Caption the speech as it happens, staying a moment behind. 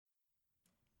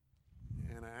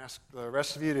ask the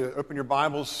rest of you to open your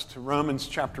Bibles to Romans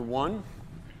chapter 1.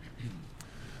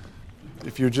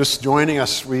 If you're just joining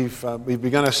us, we've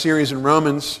begun a series in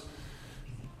Romans,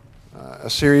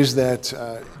 a series that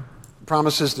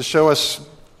promises to show us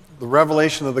the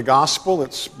revelation of the gospel.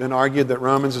 It's been argued that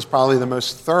Romans is probably the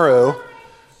most thorough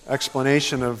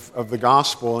explanation of the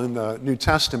gospel in the New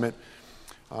Testament.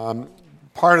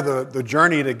 Part of the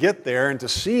journey to get there and to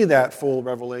see that full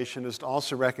revelation is to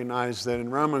also recognize that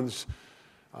in Romans,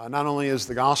 not only is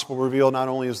the gospel revealed, not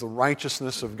only is the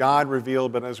righteousness of God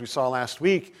revealed, but as we saw last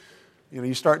week,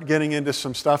 you start getting into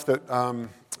some stuff that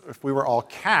if we were all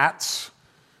cats,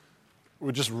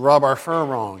 would just rub our fur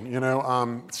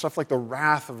wrong. Stuff like the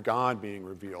wrath of God being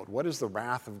revealed. What is the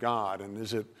wrath of God? And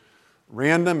is it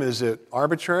random? Is it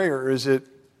arbitrary? Or is it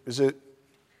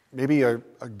maybe a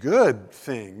good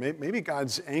thing? Maybe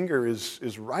God's anger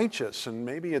is righteous, and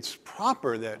maybe it's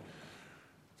proper that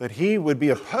he would be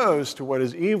opposed to what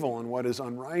is evil and what is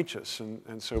unrighteous.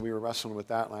 And so we were wrestling with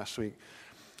that last week.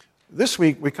 This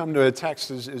week we come to a text,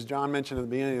 as John mentioned at the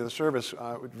beginning of the service,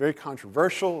 very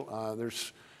controversial.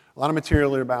 There's a lot of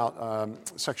material about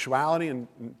sexuality, and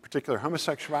in particular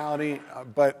homosexuality,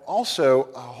 but also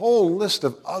a whole list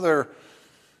of other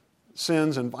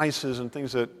sins and vices and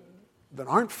things that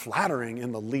aren't flattering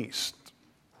in the least,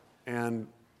 and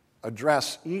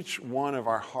address each one of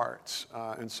our hearts.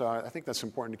 And so I think that's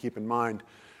important to keep in mind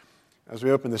as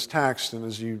we open this text, and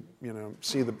as you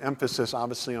see the emphasis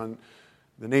obviously on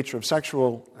the nature of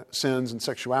sexual sins and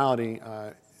sexuality.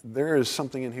 There is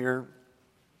something in here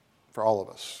for all of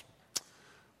us.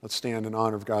 Let's stand in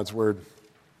honor of God's word.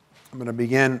 I'm going to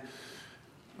begin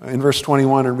in verse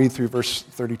 21 and read through verse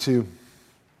 32.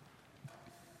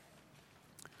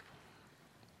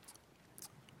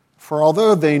 For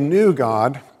although they knew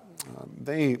God,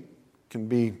 they can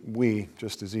be we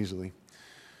just as easily.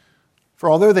 For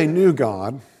although they knew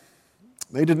God,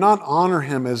 they did not honor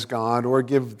him as God or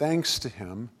give thanks to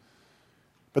him,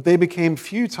 but they became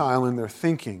futile in their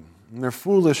thinking, and their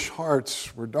foolish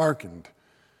hearts were darkened.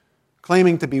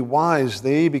 Claiming to be wise,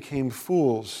 they became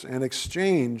fools and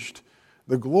exchanged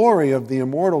the glory of the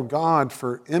immortal God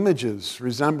for images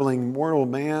resembling mortal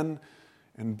man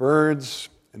and birds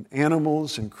and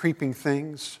animals and creeping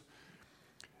things.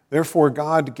 Therefore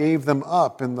God gave them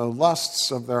up in the lusts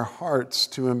of their hearts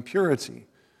to impurity,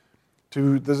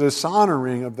 to the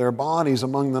dishonoring of their bodies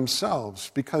among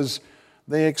themselves, because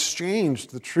they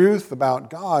exchanged the truth about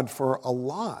God for a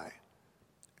lie,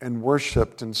 and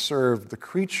worshipped and served the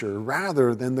creature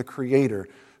rather than the Creator,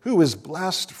 who is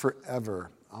blessed forever.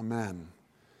 Amen.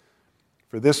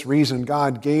 For this reason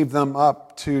God gave them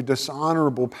up to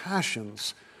dishonorable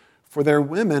passions, for their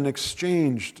women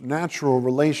exchanged natural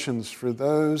relations for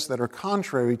those that are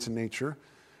contrary to nature,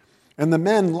 and the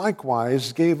men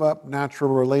likewise gave up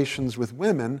natural relations with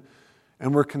women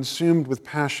and were consumed with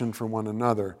passion for one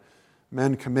another,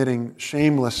 men committing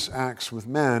shameless acts with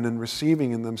men and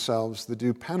receiving in themselves the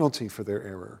due penalty for their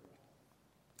error.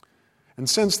 And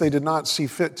since they did not see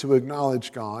fit to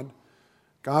acknowledge God,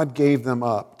 God gave them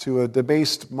up to a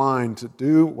debased mind to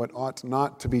do what ought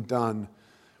not to be done.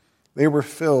 They were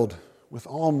filled with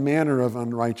all manner of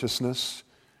unrighteousness,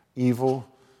 evil,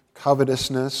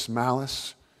 covetousness,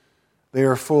 malice. They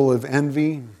are full of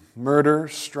envy, murder,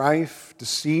 strife,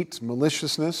 deceit,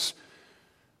 maliciousness.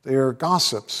 They are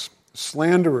gossips,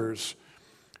 slanderers,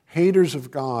 haters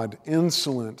of God,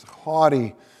 insolent,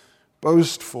 haughty,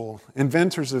 boastful,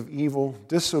 inventors of evil,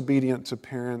 disobedient to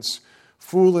parents,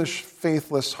 foolish,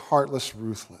 faithless, heartless,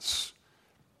 ruthless.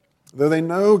 Though they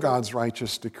know God's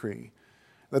righteous decree,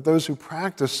 that those who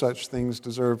practice such things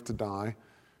deserve to die,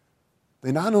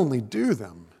 they not only do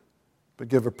them, but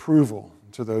give approval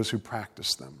to those who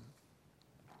practice them.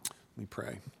 Let me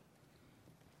pray.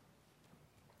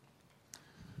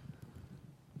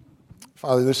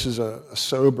 Father, this is a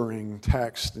sobering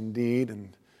text indeed,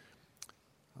 and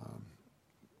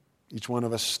each one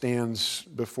of us stands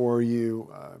before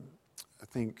you, I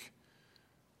think,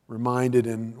 reminded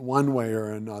in one way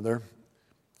or another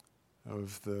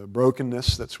of the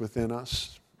brokenness that's within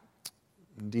us,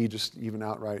 indeed just even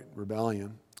outright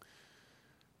rebellion.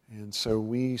 And so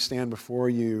we stand before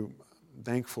you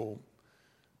thankful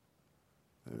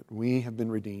that we have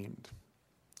been redeemed,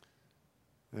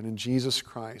 that in Jesus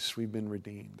Christ we've been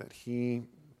redeemed, that he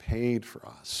paid for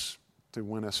us to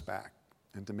win us back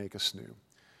and to make us new.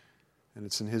 And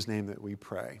it's in his name that we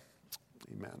pray.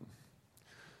 Amen.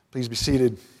 Please be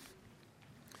seated.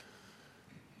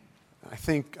 I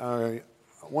think I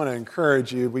want to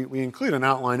encourage you. We include an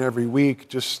outline every week,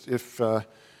 just if it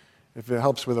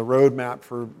helps with a roadmap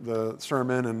for the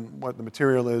sermon and what the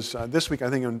material is. This week, I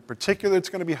think in particular, it's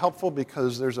going to be helpful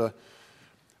because there's a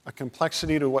a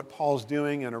complexity to what Paul's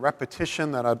doing and a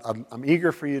repetition that I'm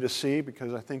eager for you to see,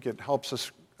 because I think it helps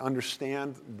us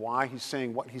understand why he's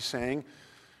saying what he's saying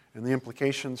and the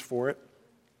implications for it.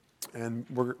 And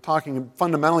we're talking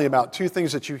fundamentally about two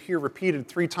things that you hear repeated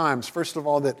 3 times. First of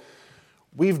all, that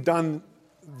we've done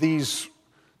these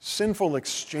sinful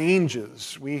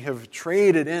exchanges. We have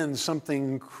traded in something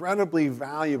incredibly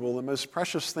valuable, the most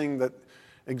precious thing that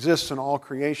exists in all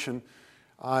creation,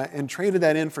 and traded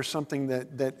that in for something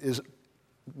that is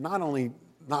not only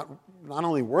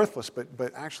worthless,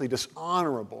 but actually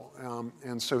dishonorable.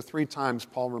 And so 3 times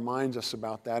Paul reminds us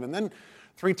about that. And then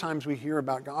 3 times we hear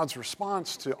about God's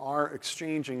response to our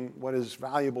exchanging what is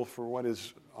valuable for what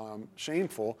is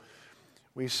shameful.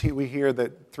 We hear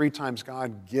that 3 times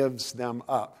God gives them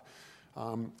up.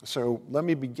 So let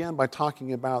me begin by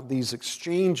talking about these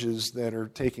exchanges that are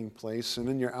taking place. And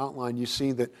in your outline, you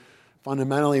see that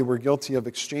fundamentally we're guilty of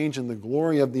exchanging the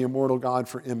glory of the immortal God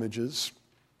for images.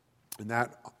 And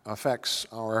that affects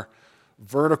our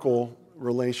vertical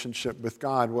relationship with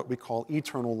God, what we call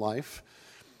eternal life.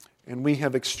 And we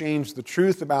have exchanged the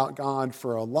truth about God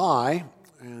for a lie,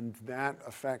 and that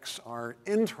affects our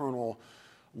internal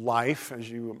life, as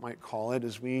you might call it,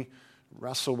 as we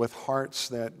wrestle with hearts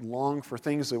that long for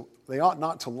things that they ought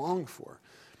not to long for.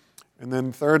 And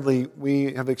then thirdly,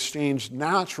 we have exchanged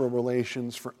natural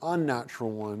relations for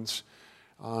unnatural ones,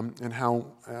 and how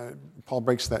Paul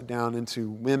breaks that down into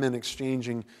women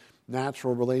exchanging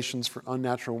natural relations for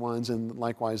unnatural ones, and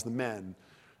likewise the men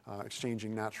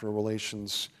exchanging natural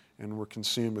relations, and we're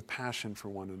consumed with passion for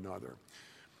one another.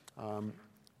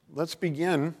 Let's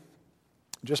begin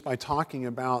just by talking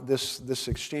about this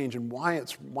exchange and why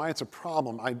it's a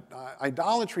problem.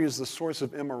 Idolatry is the source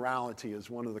of immorality, as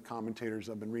one of the commentators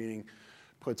I've been reading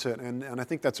puts it, and I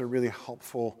think that's a really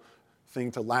helpful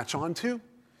thing to latch onto,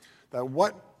 that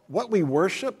what we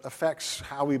worship affects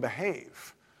how we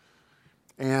behave.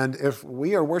 And if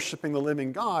we are worshiping the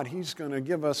living God, he's going to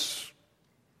give us,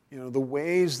 the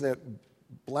ways that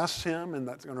bless him and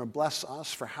that's going to bless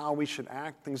us for how we should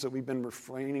act, things that we've been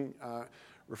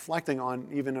reflecting on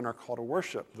even in our call to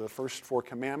worship, the first 4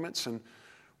 commandments, and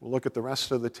we'll look at the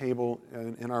rest of the table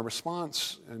in our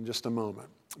response in just a moment.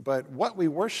 But what we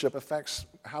worship affects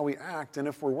how we act, and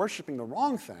if we're worshiping the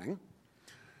wrong thing,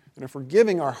 and if we're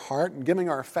giving our heart and giving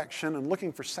our affection and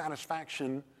looking for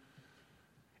satisfaction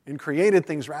in created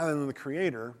things rather than the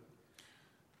Creator,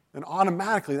 then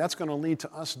automatically that's going to lead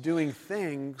to us doing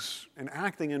things and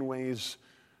acting in ways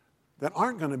that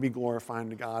aren't going to be glorifying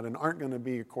to God and aren't going to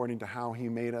be according to how he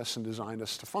made us and designed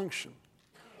us to function.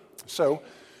 So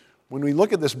when we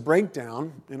look at this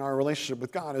breakdown in our relationship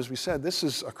with God, as we said, this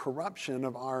is a corruption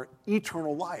of our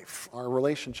eternal life, our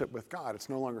relationship with God. It's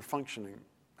no longer functioning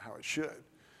how it should.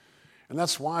 And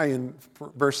that's why in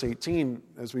verse 18,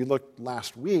 as we looked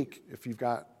last week, if you've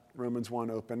got Romans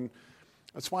 1 open,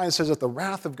 that's why it says that the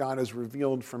wrath of God is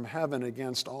revealed from heaven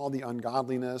against all the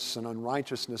ungodliness and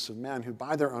unrighteousness of men who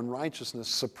by their unrighteousness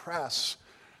suppress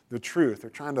the truth. They're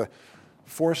trying to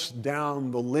force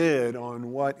down the lid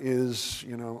on what is,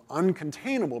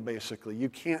 uncontainable, basically. You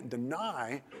can't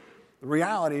deny the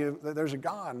reality that there's a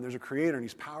God and there's a Creator and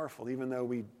he's powerful, even though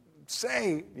we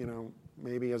say,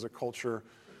 maybe as a culture,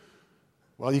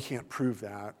 well, you can't prove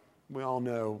that. We all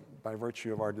know by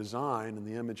virtue of our design and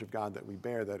the image of God that we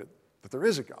bear that there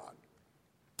is a God.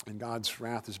 And God's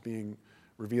wrath is being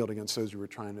revealed against those who are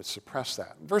trying to suppress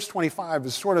that. Verse 25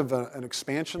 is sort of an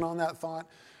expansion on that thought.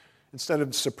 Instead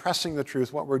of suppressing the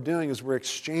truth, what we're doing is we're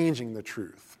exchanging the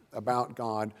truth about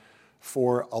God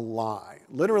for a lie.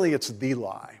 Literally, it's the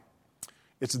lie.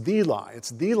 It's the lie.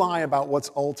 It's the lie about what's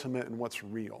ultimate and what's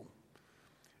real.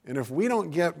 And if we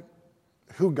don't get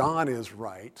who God is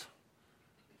right,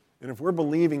 and if we're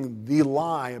believing the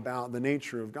lie about the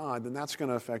nature of God, then that's going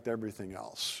to affect everything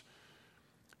else.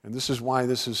 And this is why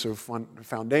this is so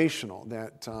foundational,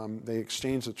 that they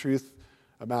exchange the truth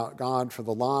about God for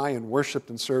the lie and worshiped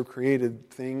and served created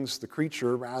things, the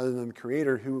creature, rather than the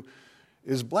Creator who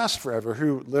is blessed forever,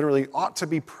 who literally ought to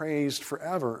be praised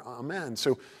forever. Amen.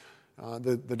 So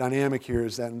the dynamic here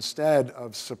is that instead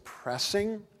of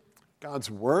suppressing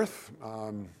God's worth,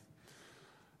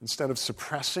 instead of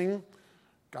suppressing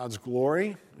God's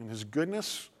glory and his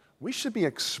goodness, we should be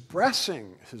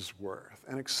expressing his worth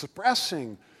and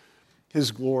expressing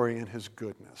his glory and his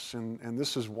goodness. And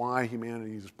this is why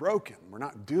humanity is broken. We're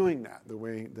not doing that the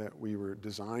way that we were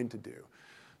designed to do.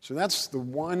 So that's the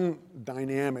one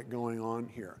dynamic going on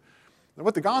here. Now,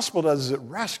 what the gospel does is it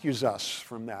rescues us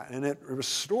from that, and it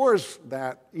restores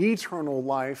that eternal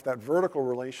life, that vertical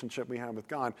relationship we have with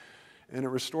God, and it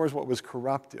restores what was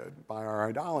corrupted by our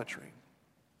idolatry.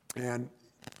 And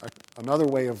another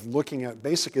way of looking at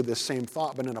basically the same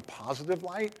thought, but in a positive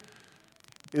light,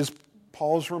 is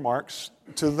Paul's remarks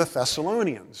to the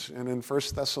Thessalonians. And in 1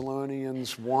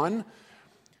 Thessalonians 1,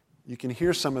 you can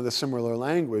hear some of the similar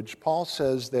language. Paul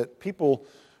says that people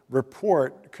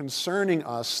report concerning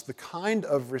us the kind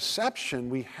of reception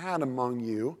we had among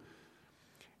you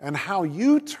and how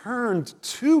you turned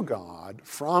to God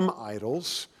from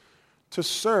idols to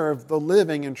serve the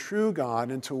living and true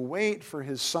God and to wait for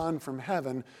his Son from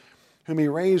heaven, whom he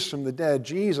raised from the dead,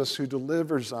 Jesus, who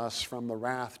delivers us from the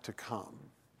wrath to come.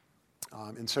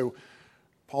 And so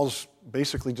Paul's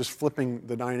basically just flipping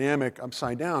the dynamic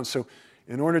upside down. So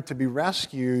in order to be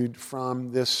rescued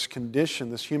from this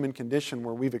condition, this human condition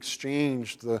where we've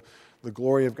exchanged the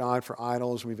glory of God for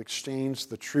idols, we've exchanged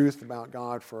the truth about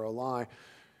God for a lie,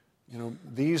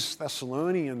 these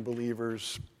Thessalonian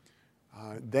believers,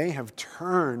 they have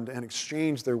turned and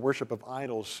exchanged their worship of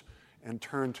idols and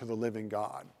turned to the living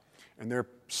God. And they're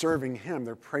serving him,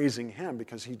 they're praising him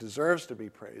because he deserves to be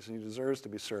praised and he deserves to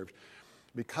be served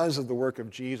because of the work of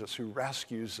Jesus who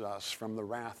rescues us from the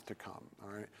wrath to come, all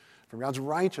right? From God's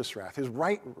righteous wrath, his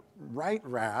right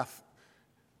wrath,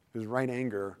 his right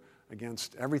anger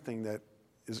against everything that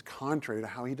is contrary to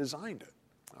how he designed it,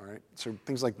 all right? So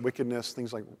things like wickedness,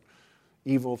 things like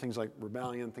evil, things like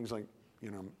rebellion, things like,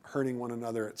 hurting one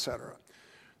another, etc.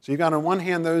 So you've got on one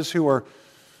hand those who are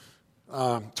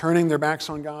turning their backs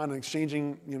on God and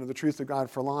exchanging, the truth of God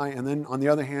for a lie. And then on the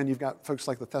other hand, you've got folks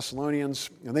like the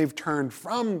Thessalonians, and they've turned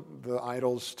from the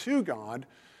idols to God.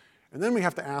 And then we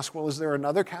have to ask, well, is there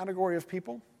another category of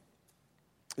people?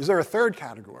 Is there a third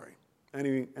category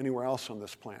anywhere else on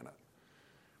this planet?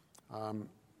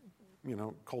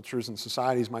 Cultures and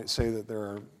societies might say that there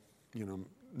are,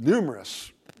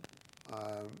 numerous,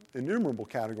 innumerable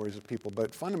categories of people.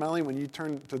 But fundamentally, when you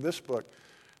turn to this book,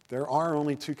 there are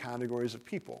only two categories of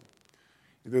people.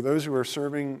 Either those who are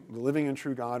serving the living and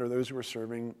true God or those who are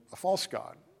serving a false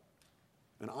god,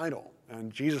 an idol.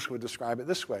 And Jesus would describe it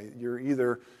this way. You're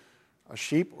either a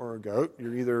sheep or a goat.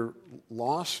 You're either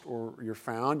lost or you're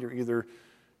found. You're either,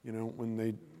 when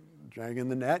they drag in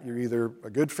the net, you're either a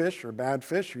good fish or a bad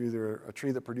fish. You're either a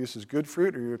tree that produces good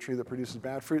fruit or you're a tree that produces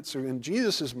bad fruit. So in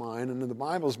Jesus' mind and in the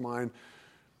Bible's mind,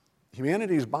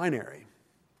 humanity is binary.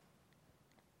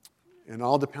 And it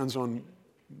all depends on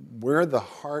where the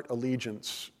heart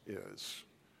allegiance is.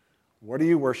 What are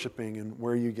you worshiping and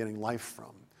where are you getting life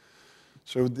from?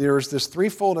 So there's this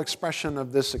threefold expression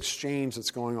of this exchange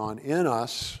that's going on in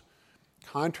us,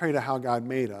 contrary to how God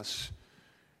made us.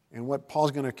 And what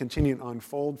Paul's going to continue to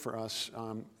unfold for us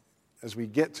as we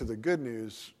get to the good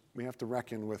news, we have to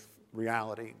reckon with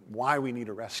reality, why we need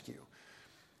a rescue.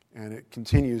 And it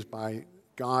continues by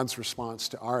God's response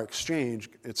to our exchange.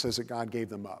 It says that God gave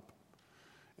them up.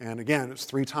 And again, it's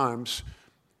three times.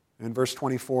 In verse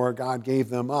 24, God gave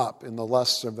them up in the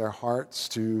lusts of their hearts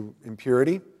to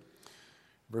impurity.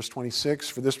 Verse 26,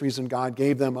 for this reason God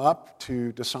gave them up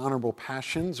to dishonorable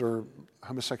passions or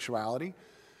homosexuality.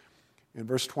 In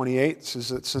verse 28, it says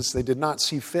that since they did not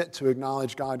see fit to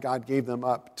acknowledge God, God gave them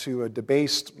up to a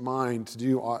debased mind to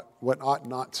do what ought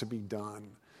not to be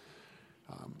done.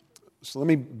 So let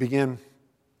me begin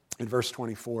in verse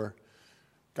 24.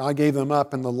 God gave them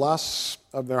up in the lusts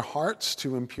of their hearts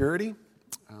to impurity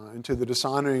and to the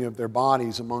dishonoring of their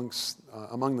bodies among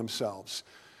themselves.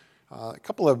 A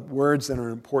couple of words that are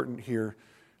important here.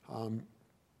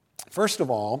 First of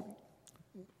all,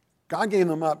 God gave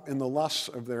them up in the lusts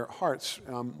of their hearts.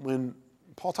 When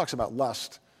Paul talks about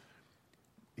lust,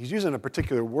 he's using a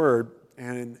particular word,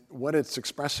 and what it's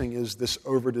expressing is this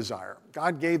over-desire.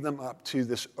 God gave them up to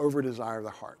this over-desire of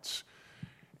their hearts.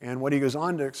 And what he goes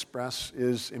on to express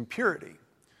is impurity.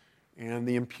 And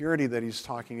the impurity that he's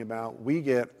talking about, we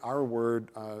get our word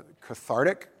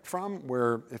cathartic from,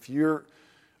 where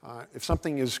if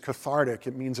something is cathartic,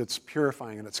 it means it's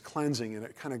purifying and it's cleansing, and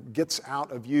it kind of gets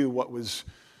out of you what was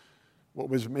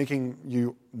making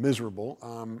you miserable.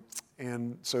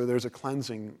 And so there's a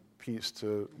cleansing piece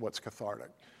to what's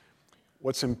cathartic.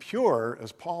 What's impure,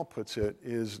 as Paul puts it,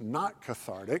 is not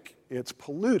cathartic, it's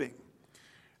polluting.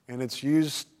 And it's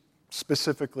used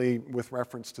specifically with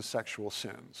reference to sexual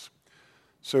sins.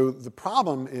 So the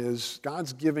problem is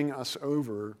God's giving us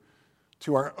over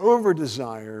to our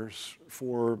over-desires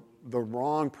for the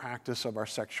wrong practice of our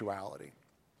sexuality.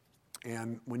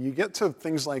 And when you get to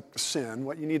things like sin,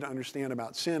 what you need to understand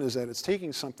about sin is that it's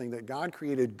taking something that God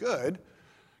created good,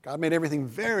 God made everything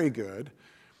very good,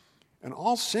 and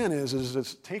all sin is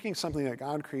it's taking something that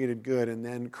God created good and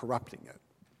then corrupting it.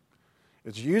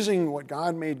 It's using what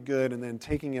God made good and then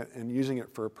taking it and using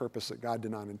it for a purpose that God did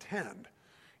not intend,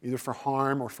 either for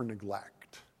harm or for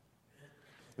neglect.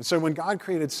 And so when God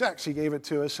created sex, he gave it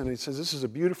to us, and he says this is a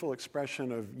beautiful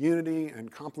expression of unity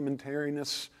and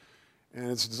complementariness,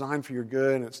 and it's designed for your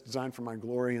good, and it's designed for my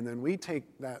glory. And then we take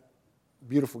that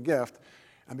beautiful gift,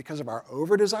 and because of our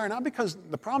over-desire, not because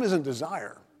the problem isn't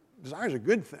desire. Desire is a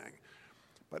good thing.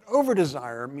 But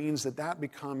over-desire means that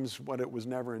becomes what it was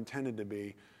never intended to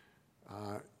be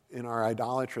in our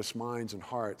idolatrous minds and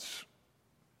hearts.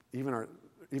 Even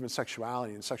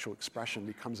sexuality and sexual expression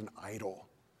becomes an idol.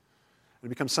 It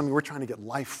becomes something we're trying to get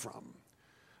life from.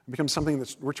 It becomes something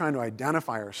that we're trying to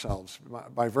identify ourselves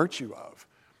by virtue of.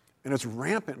 And it's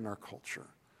rampant in our culture.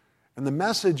 And the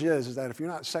message is that if you're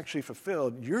not sexually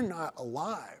fulfilled, you're not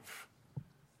alive.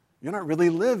 You're not really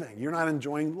living. You're not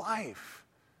enjoying life.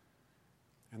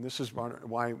 And this is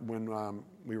why when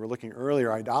we were looking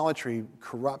earlier, idolatry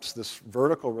corrupts this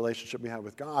vertical relationship we have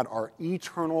with God, our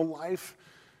eternal life,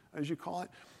 as you call it.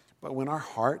 But when our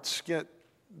hearts get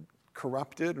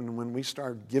corrupted and when we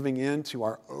start giving in to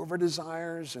our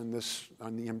over-desires and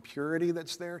the impurity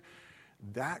that's there,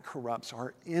 that corrupts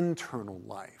our internal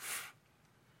life.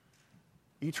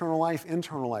 Eternal life,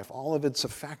 internal life, all of it's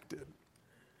affected.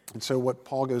 And so what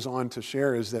Paul goes on to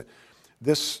share is that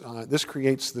this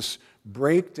creates this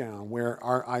breakdown where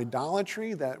our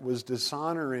idolatry that was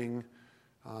dishonoring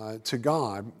to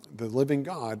God, the living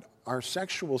God, our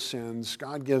sexual sins,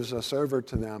 God gives us over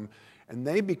to them, and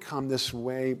they become this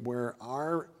way where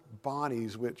our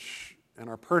bodies, and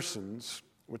our persons,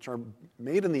 which are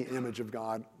made in the image of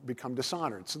God, become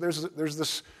dishonored. So there's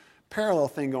this parallel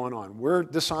thing going on. We're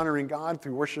dishonoring God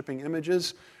through worshiping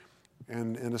images,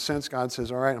 and in a sense, God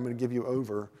says, all right, I'm going to give you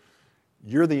over.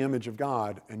 You're the image of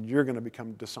God, and you're going to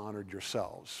become dishonored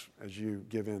yourselves as you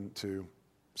give in to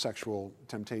sexual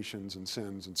temptations and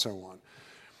sins and so on.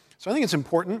 So I think it's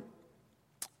important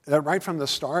that right from the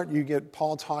start, you get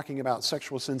Paul talking about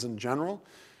sexual sins in general,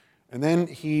 and then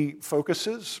he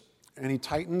focuses and he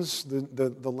tightens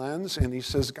the lens, and he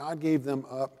says God gave them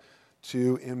up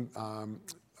to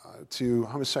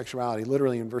homosexuality,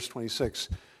 literally in verse 26,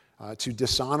 to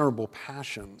dishonorable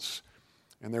passions.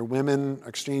 And they're women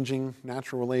exchanging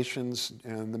natural relations,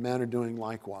 and the men are doing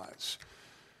likewise.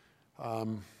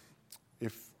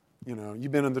 If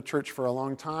you've been in the church for a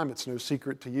long time, it's no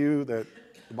secret to you that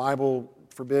the Bible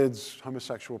forbids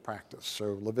homosexual practice.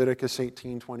 So Leviticus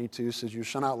 18:22 says, "You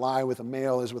shall not lie with a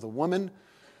male as with a woman,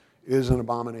 is an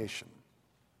abomination."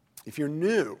 If you're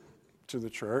new to the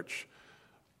church,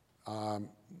 I'm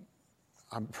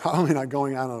probably not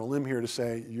going out on a limb here to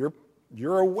say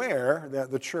you're aware that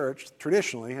the church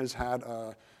traditionally has had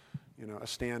a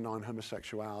stand on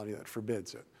homosexuality that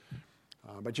forbids it.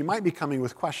 But you might be coming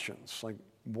with questions like,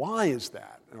 why is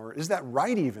that? Or is that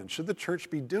right even? Should the church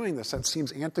be doing this? That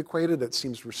seems antiquated, that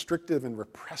seems restrictive and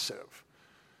repressive.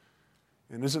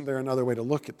 And isn't there another way to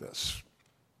look at this?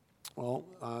 Well,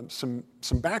 some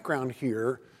background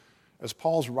here, as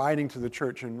Paul's writing to the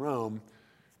church in Rome,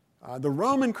 the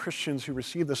Roman Christians who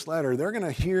receive this letter, they're going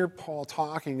to hear Paul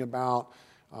talking about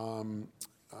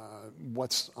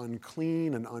what's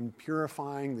unclean and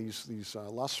unpurifying, these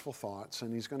lustful thoughts,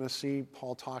 and he's going to see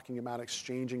Paul talking about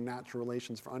exchanging natural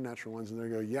relations for unnatural ones, and they're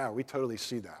going to go, yeah, we totally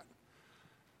see that.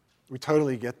 We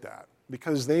totally get that.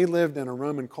 Because they lived in a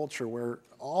Roman culture where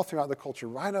all throughout the culture,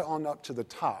 right on up to the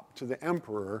top, to the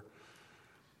emperor,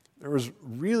 there was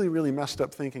really, really messed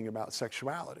up thinking about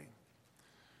sexuality.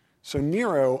 So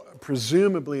Nero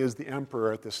presumably is the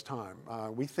emperor at this time.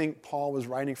 We think Paul was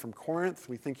writing from Corinth.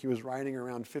 We think he was writing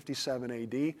around 57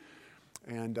 AD,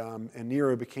 and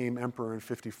Nero became emperor in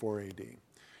 54 AD.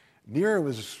 Nero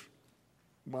was,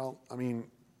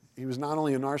 he was not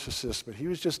only a narcissist, but he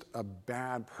was just a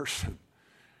bad person.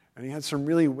 And he had some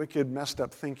really wicked, messed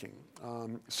up thinking.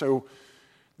 So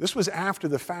this was after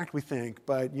the fact, we think,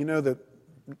 but you know that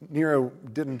Nero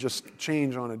didn't just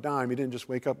change on a dime. He didn't just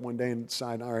wake up one day and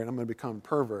decide, all right, I'm going to become a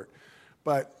pervert.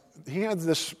 But he had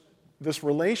this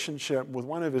relationship with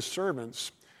one of his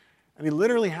servants, and he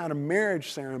literally had a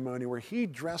marriage ceremony where he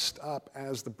dressed up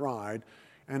as the bride,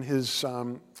 and his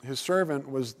servant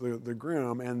was the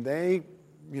groom, and they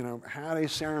had a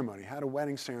ceremony, had a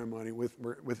wedding ceremony with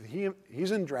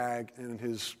he's in drag, and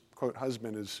his, quote,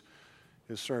 husband is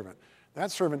his servant.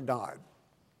 That servant died.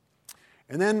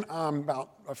 And then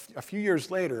about a few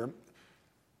years later,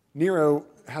 Nero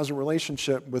has a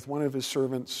relationship with one of his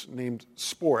servants named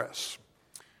Sporus.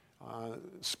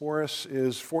 Sporus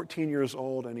is 14 years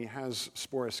old, and he has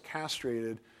Sporus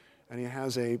castrated, and he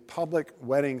has a public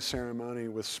wedding ceremony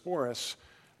with Sporus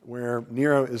where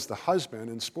Nero is the husband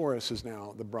and Sporus is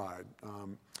now the bride.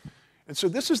 And so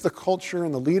this is the culture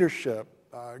and the leadership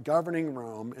governing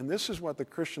Rome, and this is what the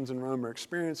Christians in Rome are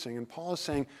experiencing. And Paul is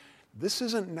saying, this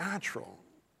isn't natural.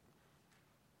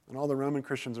 And all the Roman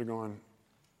Christians are going,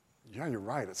 yeah, you're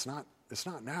right, it's not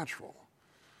natural.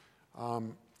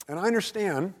 And I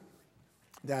understand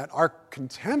that our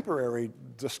contemporary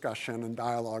discussion and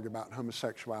dialogue about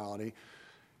homosexuality,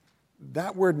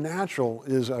 that word natural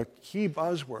is a key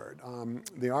buzzword.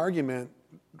 The argument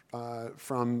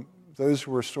from those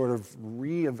who are sort of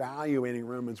reevaluating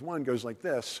Romans 1 goes like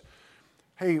this.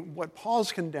 Hey, what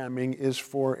Paul's condemning is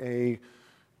for a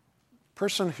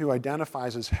person who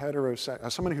identifies as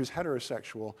someone who's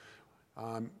heterosexual,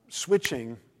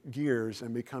 switching gears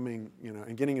and becoming,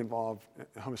 and getting involved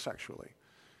homosexually.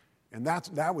 And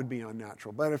that would be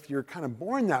unnatural. But if you're kind of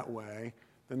born that way,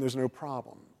 then there's no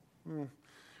problem.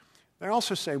 They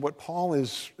also say what Paul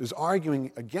is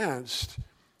arguing against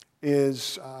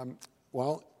is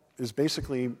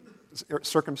basically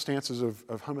circumstances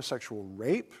of homosexual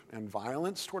rape and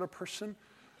violence toward a person,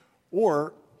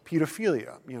 or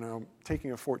pedophilia,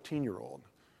 taking a 14-year-old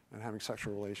and having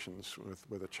sexual relations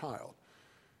with a child.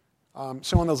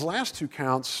 So on those last two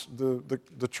counts,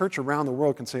 the church around the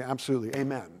world can say absolutely,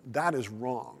 amen. That is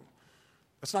wrong.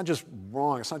 It's not just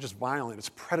wrong, it's not just violent, it's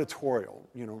predatorial,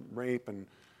 rape and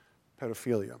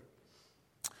pedophilia.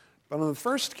 But on the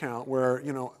first count where,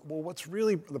 what's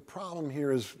really the problem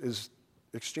here is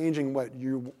exchanging what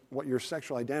your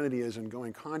sexual identity is and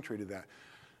going contrary to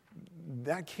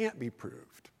that can't be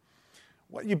proved.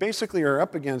 What you basically are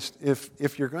up against,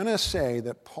 if you're going to say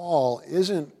that Paul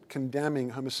isn't condemning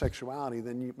homosexuality,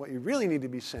 then what you really need to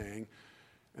be saying,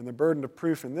 and the burden of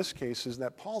proof in this case, is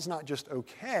that Paul's not just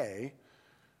okay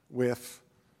with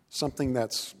something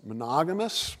that's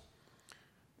monogamous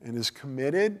and is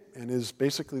committed and is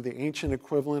basically the ancient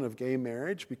equivalent of gay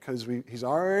marriage, because he's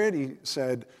already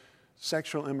said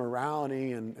sexual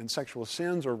immorality and sexual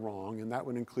sins are wrong, and that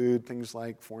would include things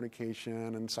like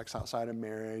fornication and sex outside of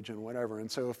marriage and whatever. And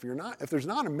so if there's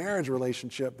not a marriage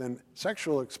relationship, then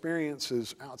sexual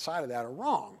experiences outside of that are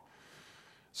wrong.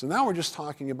 So now we're just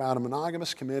talking about a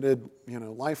monogamous, committed,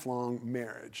 lifelong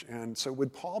marriage. And so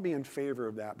would Paul be in favor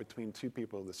of that between two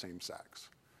people of the same sex?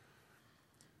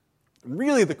 And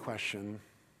really the question,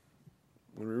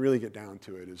 when we really get down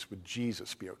to it, is would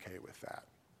Jesus be okay with that?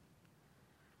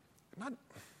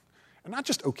 Not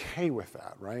just okay with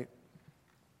that, right?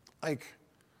 Like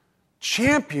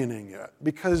championing it,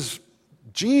 because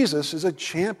Jesus is a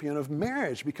champion of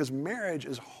marriage, because marriage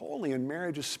is holy and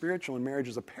marriage is spiritual and marriage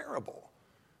is a parable.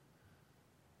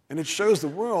 And it shows the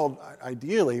world,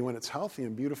 ideally, when it's healthy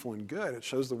and beautiful and good, it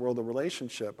shows the world a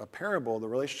relationship, a parable, the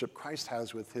relationship Christ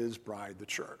has with his bride, the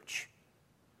church.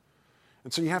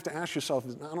 And so you have to ask yourself,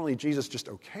 is not only Jesus just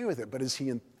okay with it, but is he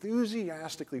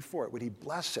enthusiastically for it? Would he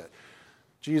bless it?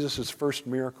 Jesus' first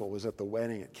miracle was at the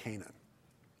wedding at Cana.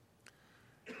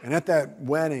 And at that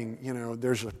wedding,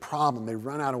 there's a problem. They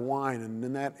run out of wine. And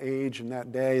in that age and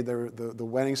that day, the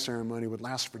wedding ceremony would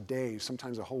last for days,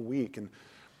 sometimes a whole week. And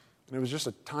it was just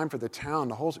a time for the town,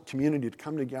 the whole community to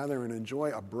come together and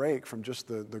enjoy a break from just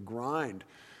the grind.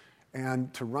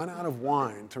 And to run out of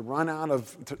wine,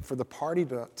 for the party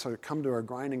to come to a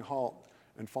grinding halt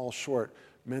and fall short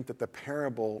meant that the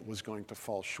parable was going to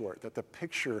fall short, that the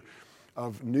picture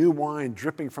of new wine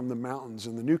dripping from the mountains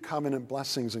and the new covenant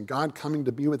blessings and God coming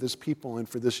to be with his people and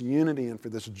for this unity and for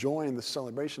this joy and this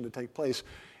celebration to take place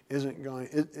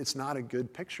it's not a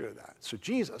good picture of that. So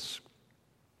Jesus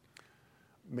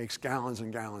makes gallons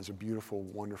and gallons of beautiful,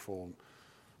 wonderful,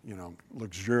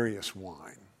 luxurious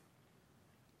wine.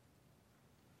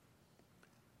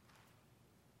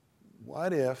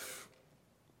 What if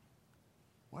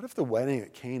the wedding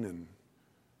at Canaan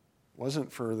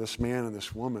wasn't for this man and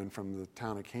this woman from the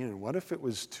town of Canaan? What if it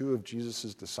was two of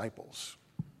Jesus' disciples?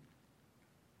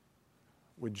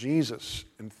 Would Jesus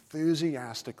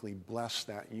enthusiastically bless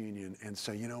that union and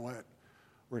say, you know what,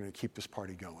 we're going to keep this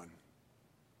party going?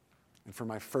 And for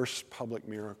my first public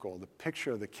miracle, the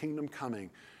picture of the kingdom coming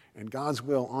and God's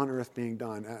will on earth being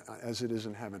done as it is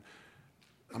in heaven,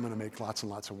 I'm going to make lots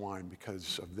and lots of wine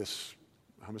because of this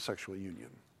homosexual union.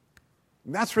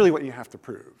 And that's really what you have to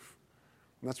prove.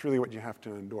 And that's really what you have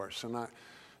to endorse.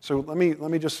 So let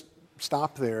me just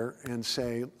stop there and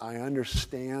say I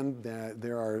understand that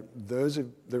there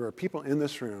are people in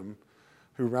this room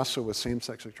who wrestle with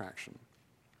same-sex attraction.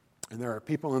 And there are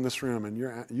people in this room, and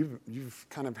you've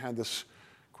kind of had this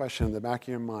question in the back of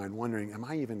your mind, wondering, am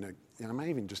I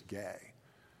even just gay?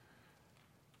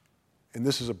 And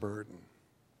this is a burden.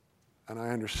 And I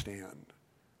understand.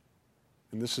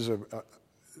 And this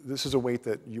is a weight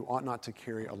that you ought not to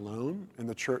carry alone, and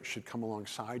the church should come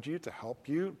alongside you to help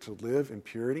you to live in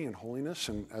purity and holiness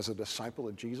and as a disciple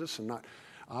of Jesus, and not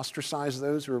ostracize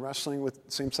those who are wrestling with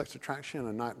same-sex attraction,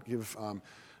 and not give, and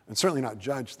certainly not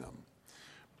judge them.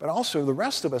 But also the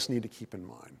rest of us need to keep in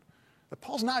mind that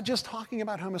Paul's not just talking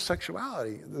about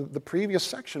homosexuality. The previous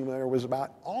section there was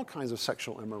about all kinds of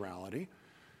sexual immorality,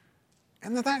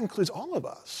 and that includes all of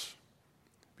us.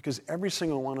 Because every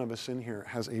single one of us in here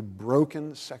has a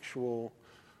broken sexual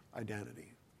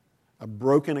identity, a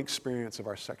broken experience of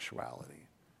our sexuality.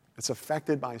 It's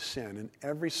affected by sin, and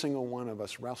every single one of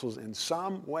us wrestles in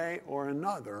some way or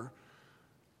another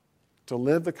to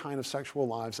live the kind of sexual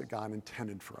lives that God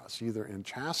intended for us, either in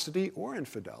chastity or in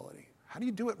fidelity. How do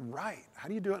you do it right? How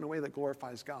do you do it in a way that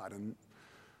glorifies God? And,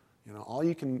 all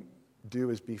you can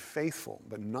do is be faithful,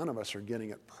 but none of us are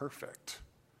getting it perfect.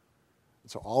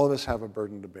 And so all of us have a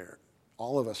burden to bear.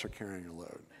 All of us are carrying a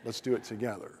load. Let's do it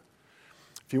together.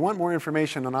 If you want more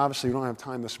information, and obviously we don't have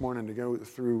time this morning to go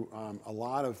through a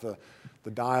lot of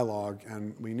the dialogue,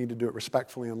 and we need to do it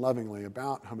respectfully and lovingly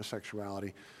about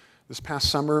homosexuality. This past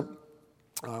summer,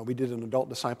 we did an adult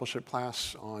discipleship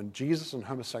class on Jesus and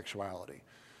homosexuality.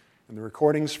 And the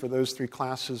recordings for those 3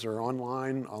 classes are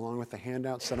online, along with the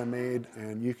handouts that I made,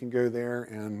 and you can go there,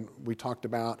 and we talked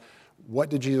about what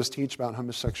did Jesus teach about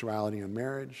homosexuality and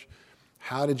marriage,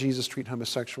 how did Jesus treat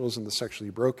homosexuals and the sexually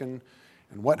broken,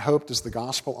 and what hope does the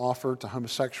gospel offer to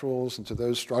homosexuals and to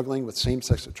those struggling with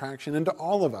same-sex attraction and to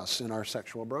all of us in our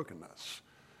sexual brokenness.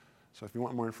 So if you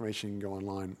want more information, you can go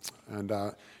online. And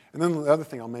then the other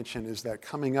thing I'll mention is that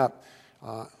coming up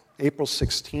April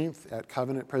 16th at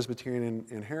Covenant Presbyterian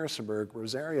in Harrisonburg,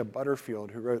 Rosaria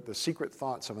Butterfield, who wrote The Secret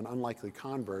Thoughts of an Unlikely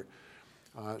Convert,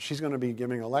 she's going to be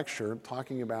giving a lecture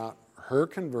talking about her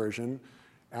conversion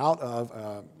out of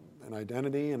an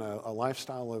identity and a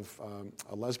lifestyle of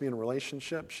a lesbian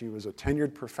relationship. She was a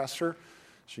tenured professor.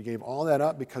 She gave all that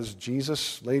up because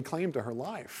Jesus laid claim to her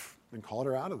life and called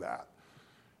her out of that.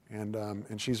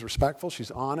 And she's respectful,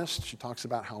 she's honest. She talks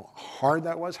about how hard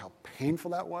that was, how painful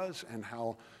that was, and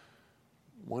how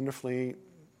wonderfully,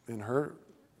 in her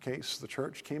case, the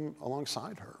church came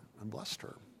alongside her and blessed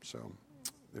her. So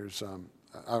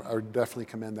I would definitely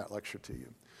commend that lecture to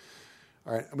you.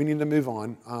 All right, we need to move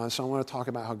on. So I want to talk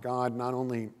about how God not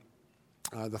only,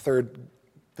 the third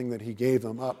thing that he gave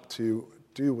them up to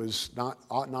do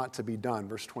ought not to be done.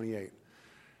 Verse 28.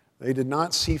 They did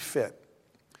not see fit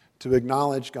to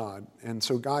acknowledge God, and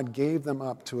so God gave them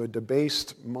up to a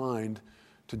debased mind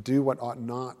to do what ought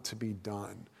not to be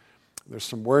done. There's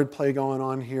some wordplay going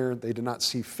on here. They did not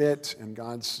see fit, and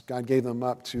God gave them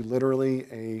up to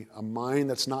literally a mind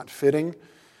that's not fitting,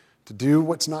 to do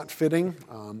what's not fitting,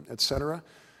 etc.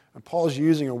 And Paul's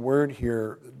using a word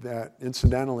here that,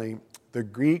 incidentally, the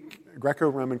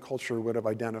Greco-Roman culture would have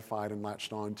identified and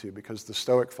latched onto, because the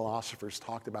Stoic philosophers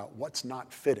talked about what's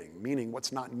not fitting, meaning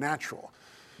what's not natural.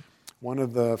 One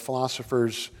of the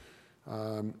philosophers,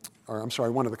 one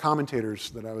of the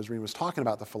commentators that I was reading was talking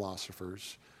about the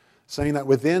philosophers, saying that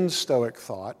within Stoic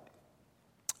thought,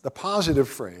 the positive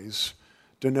phrase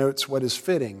denotes what is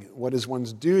fitting, what is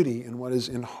one's duty, and what is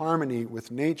in harmony with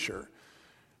nature.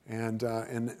 And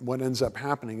what ends up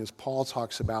happening is Paul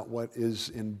talks about what is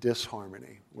in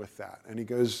disharmony with that. And he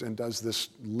goes and does this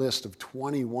list of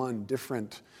 21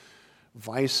 different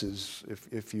vices,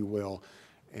 if you will.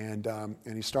 And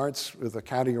he starts with a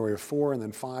category of 4, and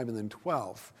then 5, and then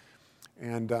 12.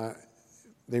 And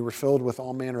they were filled with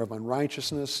all manner of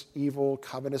unrighteousness, evil,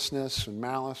 covetousness, and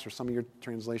malice, or some of your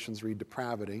translations read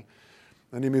depravity.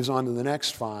 Then he moves on to the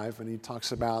next 5, and he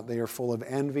talks about they are full of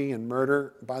envy and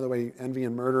murder. By the way, envy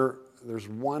and murder, there's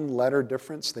one letter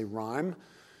difference. They rhyme.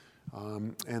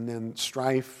 And then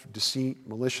strife, deceit,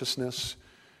 maliciousness.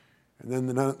 And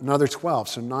then another 12,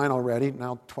 so 9 already,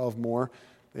 now 12 more.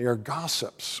 They are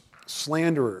gossips,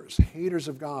 slanderers, haters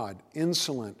of God,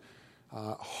 insolent,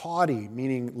 haughty,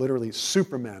 meaning literally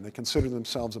supermen. They consider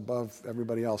themselves above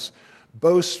everybody else.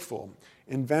 Boastful,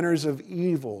 inventors of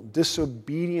evil,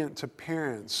 disobedient to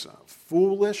parents,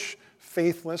 foolish,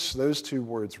 faithless. Those 2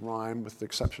 words rhyme with the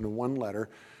exception of one letter.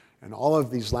 And all of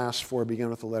these last 4 begin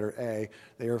with the letter A.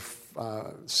 They are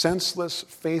senseless,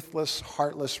 faithless,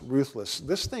 heartless, ruthless.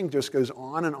 This thing just goes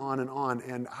on and on and on.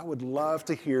 And I would love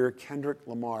to hear Kendrick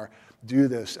Lamar do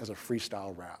this as a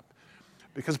freestyle rap.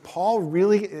 Because Paul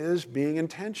really is being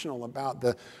intentional about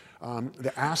the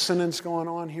assonance going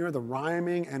on here, the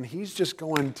rhyming, and he's just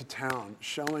going to town,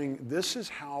 showing this is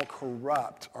how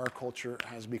corrupt our culture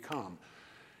has become.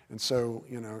 And so,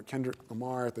 Kendrick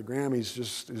Lamar at the Grammys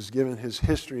just is giving his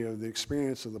history of the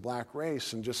experience of the black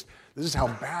race, and just, this is how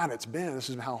bad it's been, this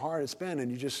is how hard it's been, and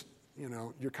you just,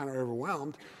 you're kind of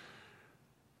overwhelmed.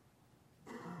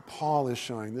 Paul is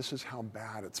showing this is how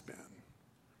bad it's been.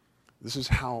 This is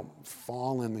how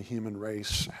fallen the human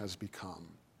race has become.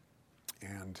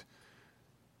 And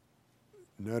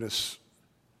notice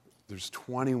there's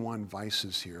 21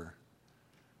 vices here.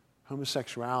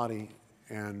 Homosexuality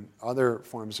and other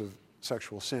forms of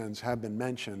sexual sins have been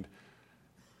mentioned,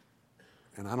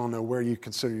 and I don't know where you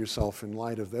consider yourself in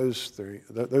light of those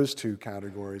two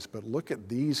categories, but look at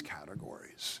these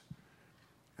categories.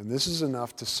 And this is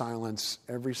enough to silence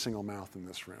every single mouth in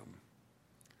this room.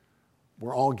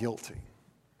 We're all guilty.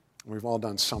 We've all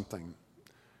done something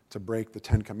to break the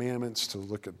Ten Commandments, to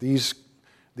look at these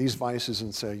vices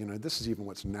and say, this is even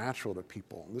what's natural to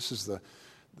people. This is a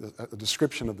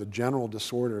description of the general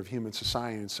disorder of human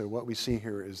society. And so what we see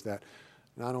here is that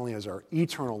not only has our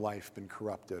eternal life been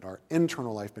corrupted, our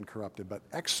internal life been corrupted, but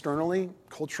externally,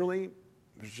 culturally,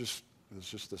 there's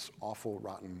just this awful,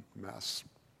 rotten mess.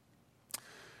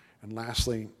 And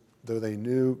lastly, though they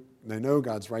know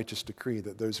God's righteous decree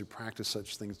that those who practice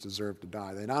such things deserve to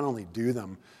die, they not only do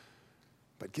them,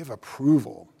 but give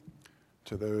approval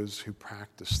to those who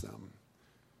practice them.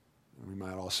 And we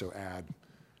might also add,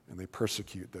 and they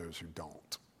persecute those who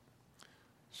don't.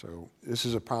 So this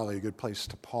is probably a good place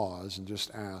to pause and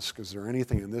just ask, is there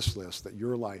anything in this list that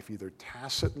your life either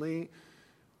tacitly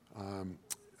and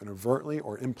overtly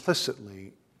or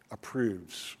implicitly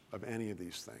approves of any of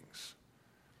these things?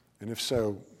 And if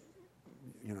so,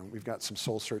 we've got some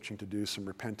soul searching to do, some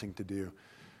repenting to do,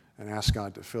 and ask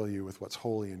God to fill you with what's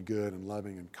holy and good and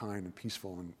loving and kind and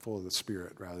peaceful and full of the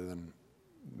Spirit rather than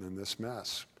this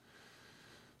mess.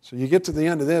 So you get to the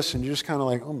end of this and you're just kind of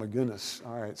like, oh my goodness,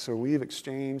 all right, so we've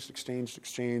exchanged.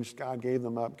 God gave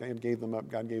them up, God gave them up,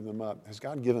 God gave them up. Has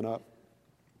God given up?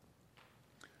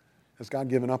 Has God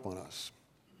given up on us?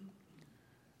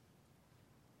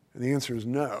 And the answer is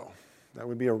no. That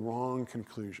would be a wrong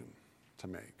conclusion to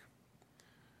make.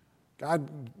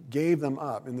 God gave them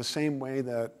up in the same way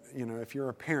that, if you're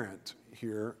a parent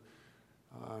here,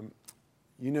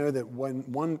 you know that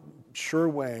one sure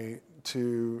way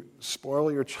to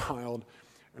spoil your child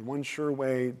and one sure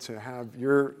way to have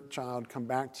your child come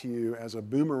back to you as a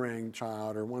boomerang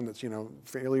child or one that's,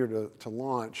 failure to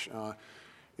launch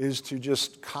is to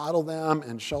just coddle them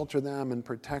and shelter them and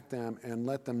protect them and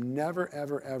let them never,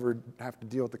 ever, ever have to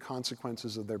deal with the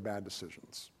consequences of their bad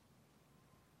decisions.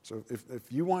 So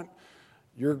if you want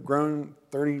your grown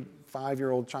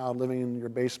 35-year-old child living in your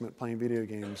basement playing video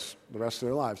games the rest of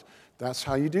their lives, that's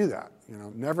how you do that.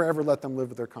 Never, ever let them live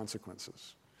with their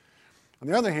consequences. On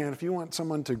the other hand, if you want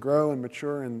someone to grow and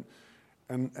mature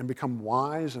and become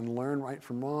wise and learn right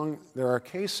from wrong, there are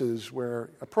cases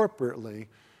where, appropriately,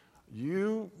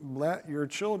 you let your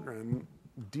children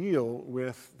deal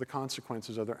with the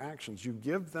consequences of their actions. You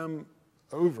give them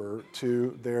over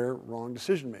to their wrong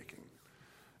decision-making.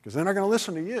 Because they're not going to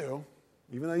listen to you,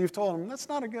 even though you've told them, that's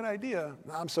not a good idea.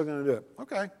 No, I'm still going to do it.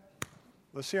 Okay,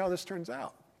 let's see how this turns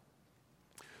out.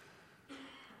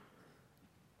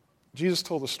 Jesus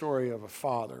told the story of a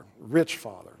father, rich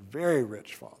father, very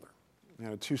rich father. He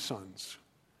had 2 sons.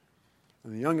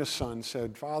 And the youngest son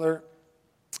said, Father,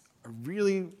 it'd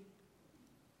really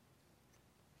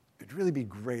be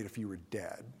great if you were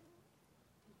dead,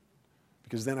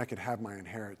 because then I could have my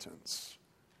inheritance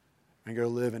and go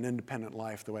live an independent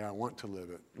life the way I want to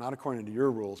live it, not according to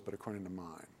your rules, but according to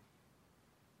mine.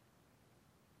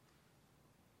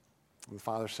 And the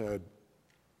father said,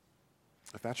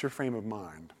 if that's your frame of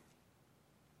mind,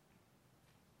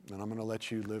 then I'm going to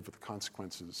let you live with the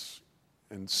consequences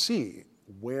and see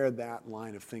where that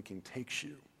line of thinking takes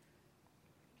you.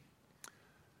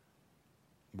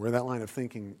 Where that line of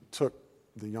thinking took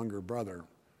the younger brother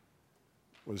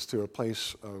was to a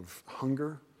place of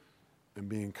hunger and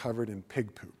being covered in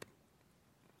pig poop.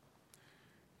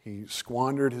 He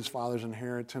squandered his father's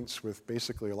inheritance with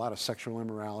basically a lot of sexual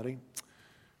immorality.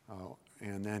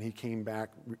 And then he came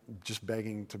back just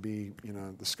begging to be,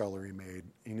 the scullery maid.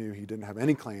 He knew he didn't have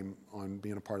any claim on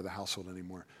being a part of the household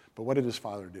anymore. But what did his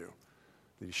father do?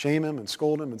 Did he shame him and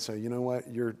scold him and say, you know what,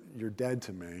 you're dead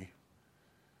to me?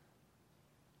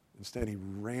 Instead, he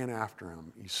ran after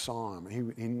him. He saw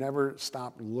him. He never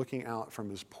stopped looking out from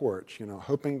his porch,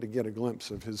 hoping to get a glimpse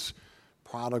of his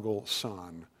prodigal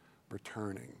son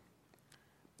returning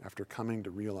after coming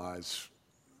to realize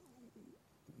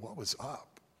what was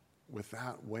up with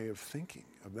that way of thinking,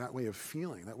 of that way of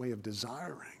feeling, that way of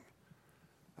desiring.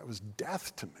 That was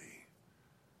death to me.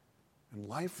 And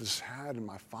life is had in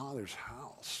my Father's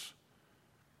house.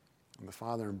 And the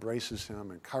Father embraces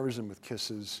him and covers him with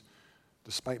kisses,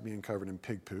 despite being covered in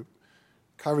pig poop,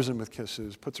 covers him with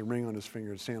kisses, puts a ring on his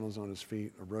finger, sandals on his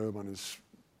feet, a robe on his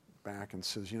back, and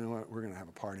says, you know what, we're going to have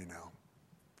a party now.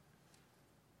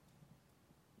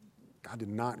 God did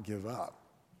not give up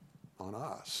on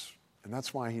us. And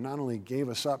that's why he not only gave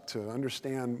us up to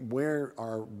understand where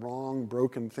our wrong,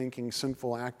 broken thinking,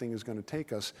 sinful acting is going to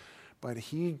take us, but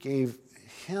he gave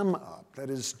him up. That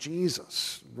is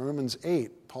Jesus. Romans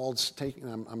 8,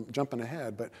 I'm jumping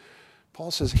ahead, but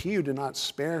Paul says, he who did not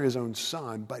spare his own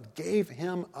son, but gave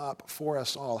him up for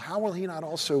us all, how will he not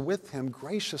also with him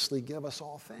graciously give us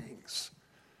all things?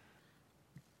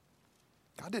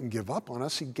 God didn't give up on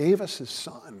us. He gave us his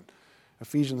son.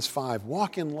 Ephesians 5,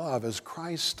 walk in love as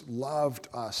Christ loved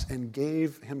us and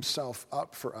gave himself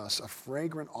up for us, a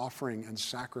fragrant offering and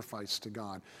sacrifice to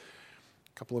God.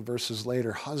 A couple of verses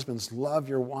later, husbands, love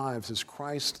your wives as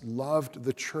Christ loved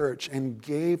the church and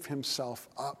gave himself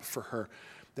up for her,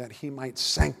 that he might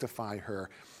sanctify her,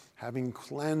 having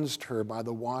cleansed her by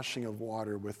the washing of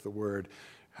water with the word,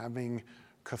 having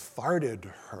catharted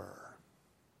her,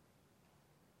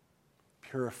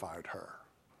 purified her,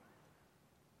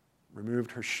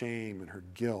 removed her shame and her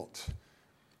guilt,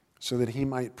 so that he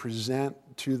might present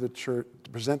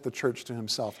the church to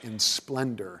himself in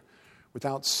splendor,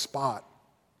 without spot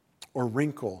or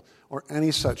wrinkle or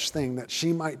any such thing, that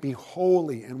she might be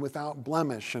holy and without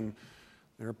blemish. And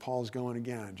there Paul's going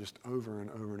again, just over and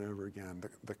over and over again.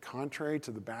 The contrary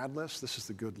to the bad list, this is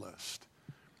the good list.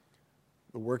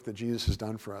 The work that Jesus has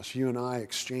done for us. You and I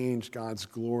exchanged God's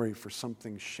glory for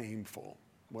something shameful.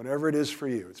 Whatever it is for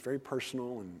you, it's very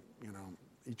personal, and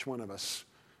each one of us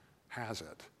has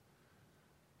it.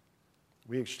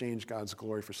 We exchanged God's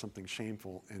glory for something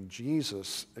shameful, and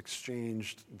Jesus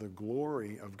exchanged the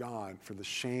glory of God for the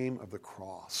shame of the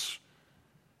cross,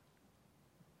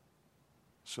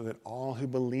 so that all who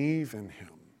believe in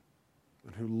him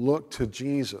and who look to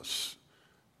Jesus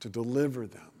to deliver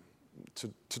them,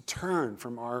 to turn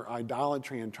from our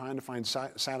idolatry and trying to find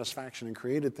satisfaction in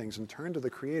created things and turn to the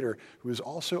Creator, who is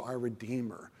also our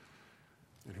Redeemer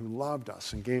and who loved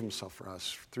us and gave himself for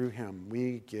us. Through him,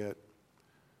 we get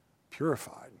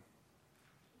purified,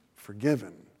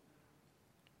 forgiven,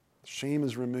 shame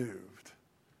is removed,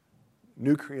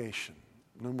 new creation,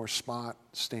 no more spot,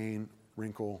 stain,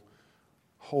 wrinkle,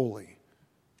 holy,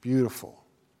 beautiful,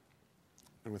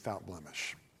 and without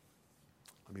blemish.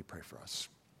 Let me pray for us.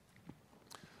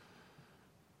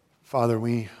 Father,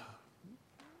 we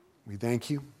thank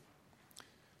you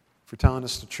for telling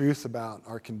us the truth about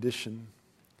our condition,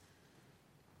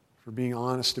 for being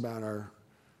honest about our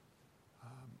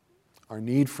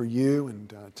need for you,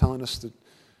 and telling us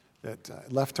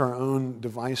that left to our own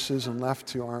devices and left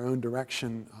to our own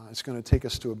direction, it's going to take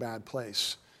us to a bad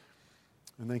place.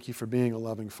 And thank you for being a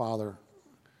loving Father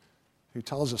who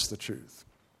tells us the truth.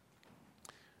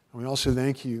 And we also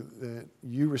thank you that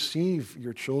you receive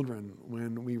your children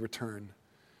when we return.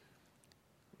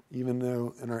 Even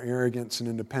though in our arrogance and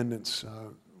independence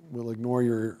we'll ignore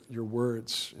your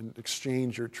words and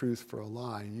exchange your truth for a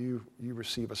lie, you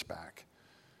receive us back.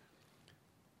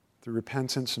 Through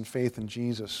repentance and faith in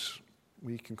Jesus,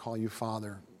 we can call you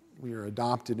Father. We are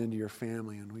adopted into your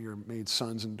family, and we are made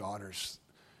sons and daughters.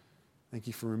 Thank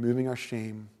you for removing our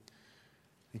shame.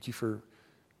 Thank you for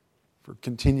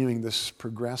continuing this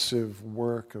progressive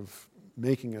work of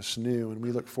making us new. And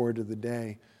we look forward to the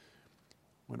day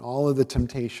when all of the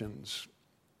temptations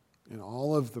and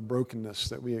all of the brokenness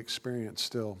that we experience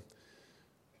still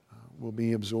will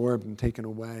be absorbed and taken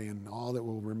away, and all that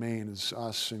will remain is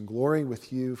us in glory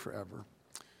with you forever.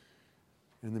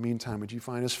 In the meantime, would you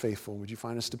find us faithful? Would you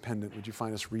find us dependent? Would you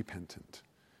find us repentant?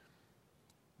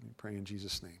 We pray in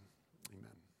Jesus' name.